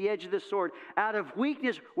 escaped the edge of the sword, out of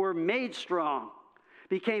weakness were made strong,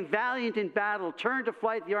 became valiant in battle, turned to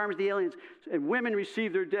flight the armies of the aliens, and women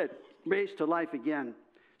received their dead, raised to life again.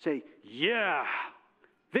 Say, yeah,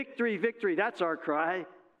 victory, victory, that's our cry.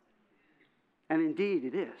 And indeed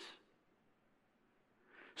it is.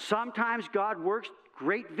 Sometimes God works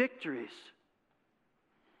great victories.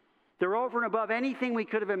 They're over and above anything we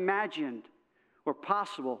could have imagined or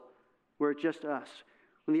possible were it just us.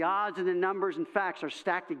 When the odds and the numbers and facts are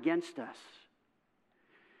stacked against us,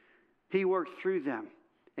 He worked through them,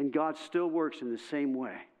 and God still works in the same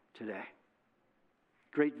way today.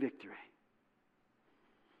 Great victory.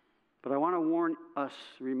 But I want to warn us,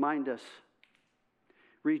 remind us,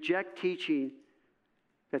 reject teaching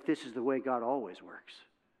that this is the way God always works.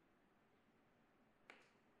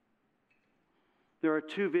 There are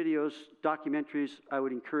 2 videos, documentaries, I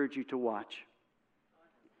would encourage you to watch.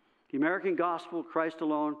 The American Gospel, Christ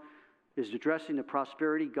Alone, is addressing the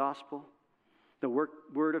prosperity gospel, the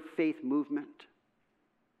word of faith movement.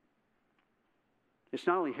 It's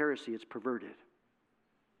not only heresy, it's perverted.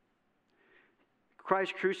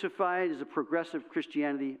 Christ crucified is a progressive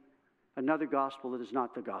Christianity, another gospel that is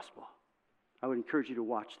not the gospel. I would encourage you to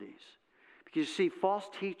watch these. Because you see, false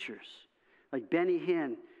teachers like Benny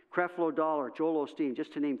Hinn, Creflo Dollar, Joel Osteen,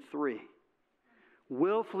 just to name 3,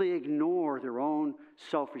 willfully ignore their own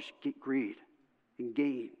selfish greed and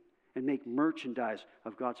gain and make merchandise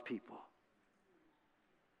of God's people.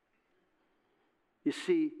 You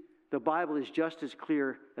see, the Bible is just as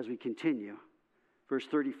clear as we continue. Verse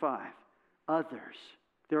 35, others.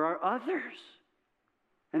 There are others.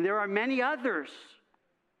 And there are many others.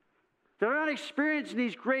 They're not experiencing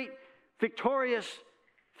these great victorious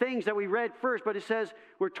things that we read first, but it says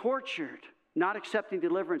we're tortured, not accepting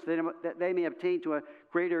deliverance that they may obtain to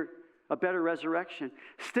a better resurrection.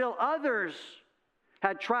 Still others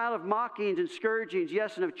had trial of mockings and scourgings,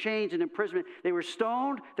 yes, and of chains and imprisonment. They were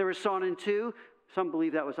stoned, they were sawn in two. Some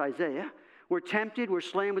believe that was Isaiah. Were tempted, were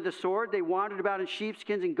slain with the sword. They wandered about in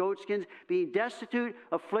sheepskins and goatskins, being destitute,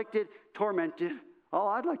 afflicted, tormented. Oh,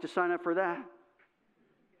 I'd like to sign up for that.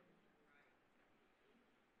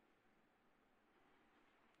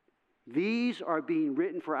 These are being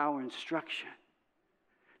written for our instruction.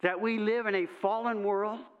 That we live in a fallen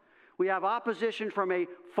world. We have opposition from a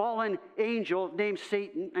fallen angel named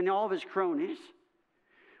Satan and all of his cronies.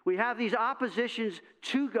 We have these oppositions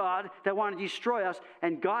to God that want to destroy us,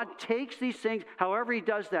 and God takes these things however He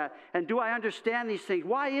does that. And do I understand these things?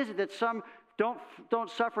 Why is it that some don't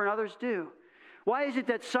suffer and others do? Why is it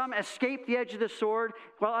that some escape the edge of the sword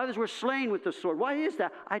while others were slain with the sword? Why is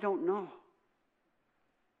that? I don't know.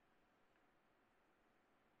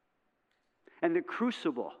 And the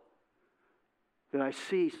crucible that I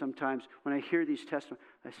see sometimes when I hear these testimonies,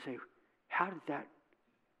 I say, how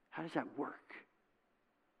does that work?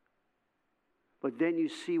 But then you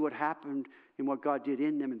see what happened and what God did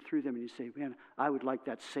in them and through them, and you say, man, I would like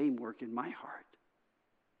that same work in my heart.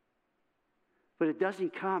 But it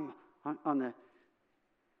doesn't come on the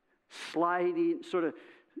sliding, sort of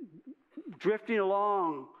drifting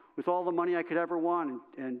along with all the money I could ever want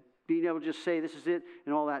and being able to just say, this is it,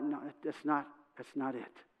 and all that. No, that's not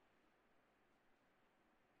it.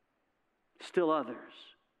 Still others.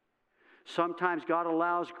 Sometimes God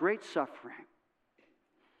allows great suffering.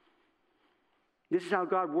 This is how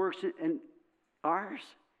God works, and ours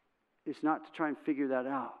is not to try and figure that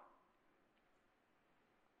out,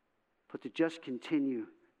 but to just continue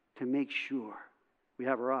to make sure we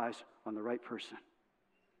have our eyes on the right person.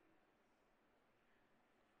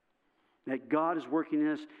 That God is working in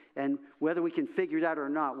us, and whether we can figure it out or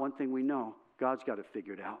not, one thing we know, God's got it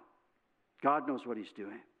figured out. God knows what He's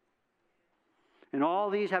doing. And all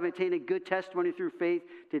these, having attained a good testimony through faith,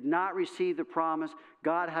 did not receive the promise.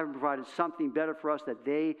 God having provided something better for us, that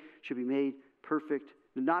they should be made perfect,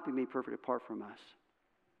 not be made perfect apart from us.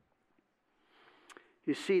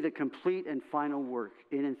 You see the complete and final work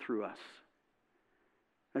in and through us,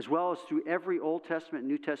 as well as through every Old Testament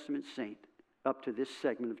and New Testament saint up to this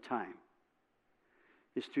segment of time,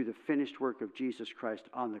 is through the finished work of Jesus Christ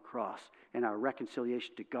on the cross and our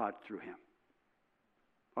reconciliation to God through Him.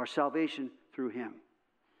 Our salvation through Him.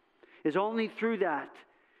 Is only through that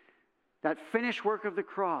finished work of the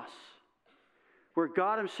cross, where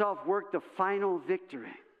God Himself worked the final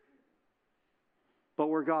victory, but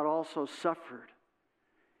where God also suffered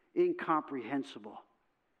incomprehensible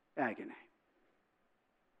agony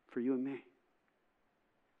for you and me.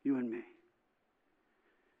 You and me.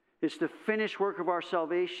 It's the finished work of our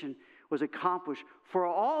salvation was accomplished for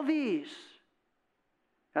all these.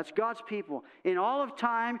 That's God's people in all of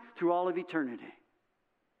time, through all of eternity.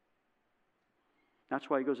 That's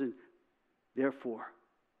why He goes in, therefore.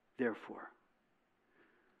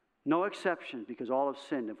 No exception, because all have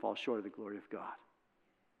sinned and fall short of the glory of God.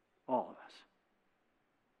 All of us.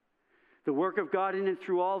 The work of God in and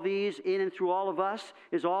through all these, in and through all of us,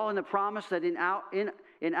 is all in the promise that in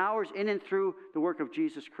ours, in and through the work of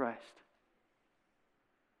Jesus Christ.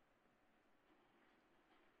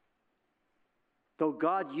 Though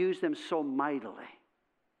God used them so mightily,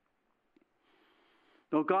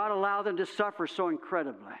 though God allowed them to suffer so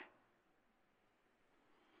incredibly,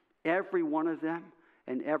 every one of them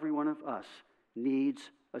and every one of us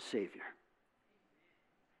needs a Savior.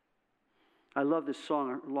 I love this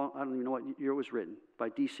song. I don't even know what year it was written, by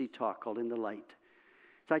D.C. Talk, called In the Light.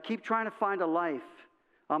 So I keep trying to find a life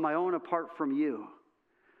on my own apart from you.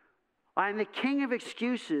 I'm the king of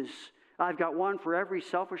excuses. I've got one for every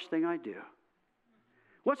selfish thing I do.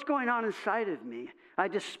 What's going on inside of me? I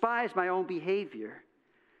despise my own behavior.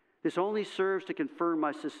 This only serves to confirm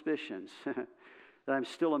my suspicions that I'm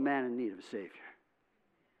still a man in need of a Savior.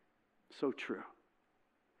 So true.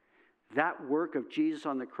 That work of Jesus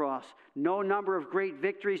on the cross, no number of great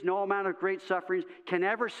victories, no amount of great sufferings can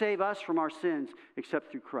ever save us from our sins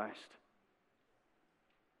except through Christ.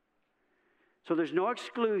 So there's no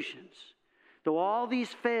exclusions. Though all these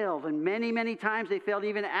failed, and many, many times they failed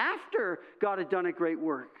even after God had done a great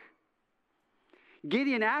work.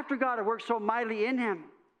 Gideon, after God had worked so mightily in him,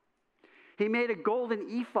 he made a golden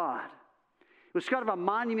ephod. It was kind of a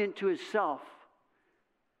monument to himself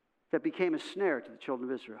that became a snare to the children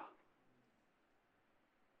of Israel.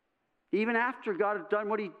 Even after God had done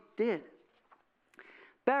what He did.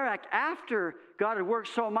 Barak, after God had worked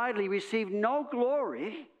so mightily, received no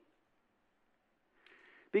glory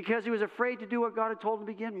because he was afraid to do what God had told him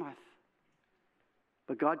to begin with.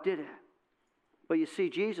 But God did it. But you see,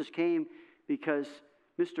 Jesus came because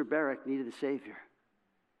Mr. Barak needed a Savior.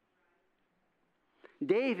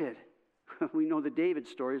 David, we know the David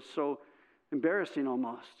story, is so embarrassing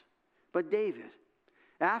almost. But David,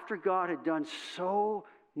 after God had done so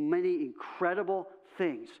many incredible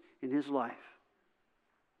things in his life,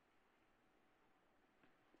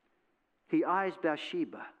 he eyes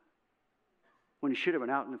Bathsheba when he should have been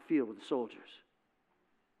out in the field with the soldiers.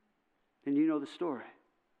 And you know the story.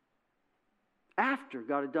 After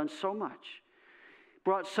God had done so much,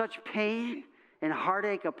 brought such pain and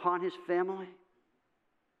heartache upon his family.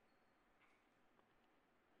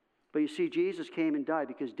 But you see, Jesus came and died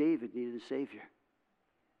because David needed a Savior.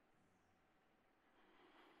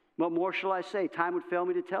 What more shall I say? Time would fail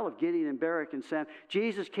me to tell of Gideon and Barak and Sam.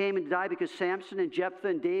 Jesus came and died because Samson and Jephthah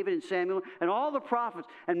and David and Samuel and all the prophets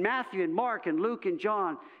and Matthew and Mark and Luke and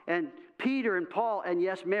John and Peter and Paul and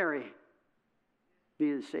yes, Mary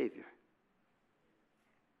needed a Savior.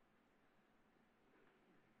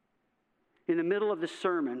 In the middle of the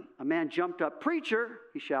sermon, a man jumped up. "Preacher,"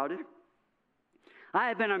 he shouted, "I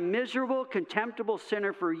have been a miserable, contemptible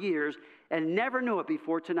sinner for years and never knew it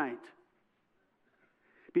before tonight."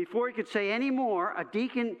 Before he could say any more, a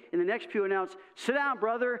deacon in the next pew announced, "Sit down,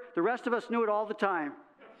 brother. The rest of us knew it all the time."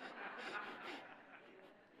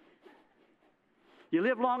 You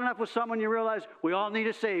live long enough with someone, you realize we all need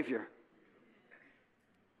a Savior.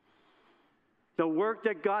 The work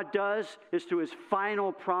that God does is through His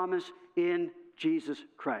final promise in Jesus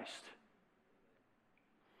Christ.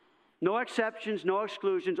 No exceptions, no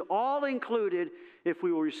exclusions, all included if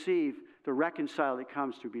we will receive the reconcile that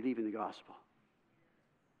comes through believing the gospel.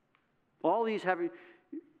 All these having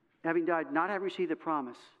died, not having received the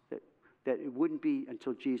promise that it wouldn't be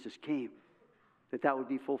until Jesus came, that would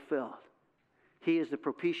be fulfilled. He is the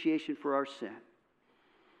propitiation for our sin.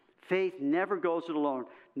 Faith never goes it alone,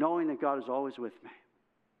 knowing that God is always with me.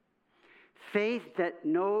 Faith that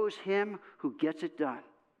knows Him who gets it done.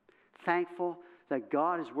 Thankful that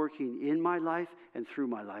God is working in my life and through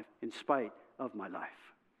my life, in spite of my life.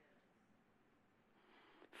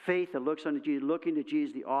 Faith that looks unto Jesus, looking to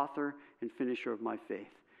Jesus, the author and finisher of my faith.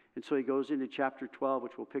 And so he goes into chapter 12,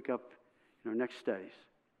 which we'll pick up in our next studies.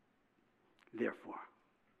 Therefore,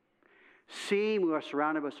 seeing we are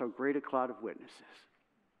surrounded by so great a cloud of witnesses.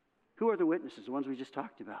 Who are the witnesses? The ones we just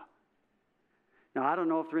talked about. Now, I don't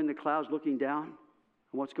know if they're in the clouds looking down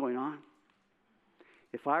on what's going on.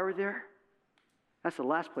 If I were there, that's the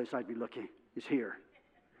last place I'd be looking, is here.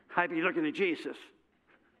 I'd be looking at Jesus.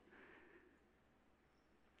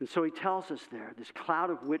 And so he tells us there, this cloud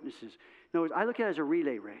of witnesses. In other words, I look at it as a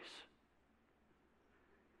relay race.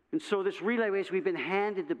 And so this relay race, we've been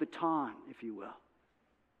handed the baton, if you will,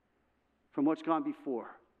 from what's gone before.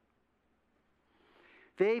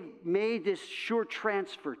 They've made this sure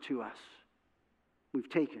transfer to us. We've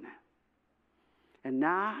taken it. And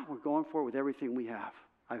now we're going forward with everything we have,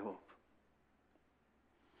 I hope.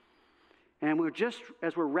 And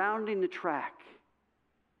as we're rounding the track,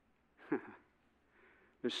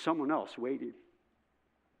 there's someone else waiting.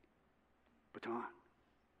 Baton.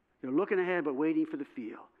 They're looking ahead but waiting for the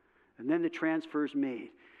field. And then the transfer is made.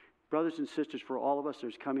 Brothers and sisters, for all of us,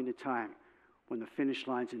 there's coming a time when the finish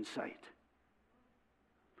line's in sight.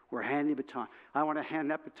 We're handing the baton. I want to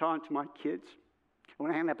hand that baton to my kids. I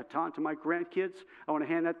want to hand that baton to my grandkids. I want to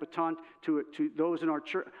hand that baton to those in our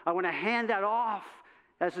church. I want to hand that off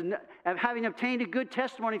as having obtained a good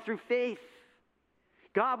testimony through faith.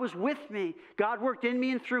 God was with me. God worked in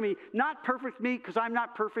me and through me. Not perfect me because I'm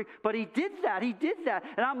not perfect, but He did that. He did that.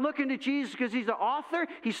 And I'm looking to Jesus because He's the author.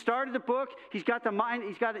 He started the book. He's got the mind.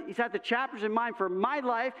 He's got the chapters in mind for my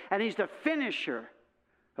life, and He's the finisher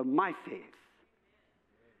of my faith.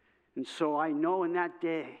 And so I know in that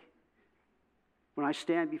day, when I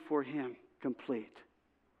stand before Him complete,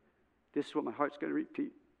 this is what my heart's going to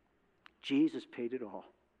repeat. Jesus paid it all.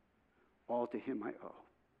 All to Him I owe.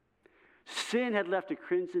 Sin had left a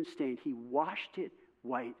crimson stain. He washed it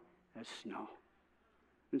white as snow.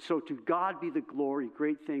 And so to God be the glory,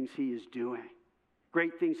 great things He is doing,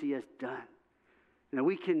 great things He has done. Now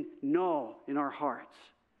we can know in our hearts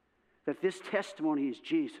that this testimony is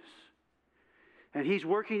Jesus. And He's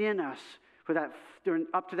working in us for that,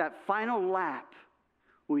 up to that final lap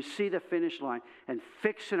where we see the finish line and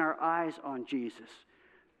fixing our eyes on Jesus.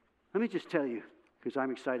 Let me just tell you, because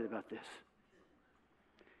I'm excited about this.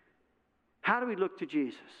 How do we look to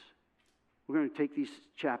Jesus? We're going to take these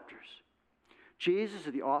chapters. Jesus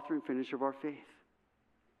is the author and finisher of our faith.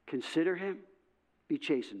 Consider Him, be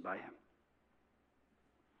chastened by Him.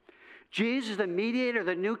 Jesus is the mediator of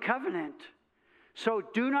the new covenant. So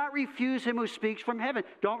do not refuse Him who speaks from heaven.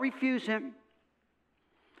 Don't refuse Him.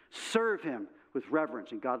 Serve Him with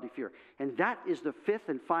reverence and godly fear. And that is the fifth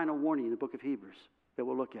and final warning in the book of Hebrews that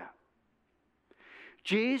we'll look at.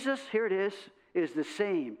 Jesus, here it is the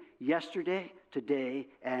same yesterday, today,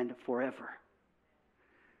 and forever.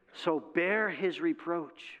 So bear His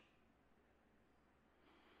reproach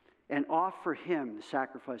and offer Him the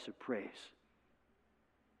sacrifice of praise.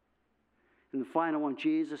 And the final one,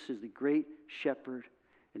 Jesus is the great shepherd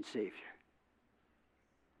and Savior.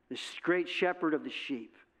 The great shepherd of the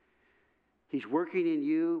sheep. He's working in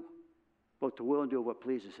you both to will and do what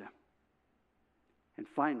pleases Him. And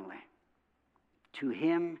finally, to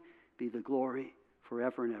Him be the glory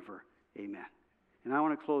forever and ever. Amen. And I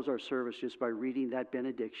want to close our service just by reading that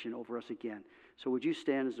benediction over us again. So would you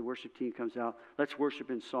stand as the worship team comes out? Let's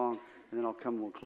worship in song, and then I'll come and we'll close.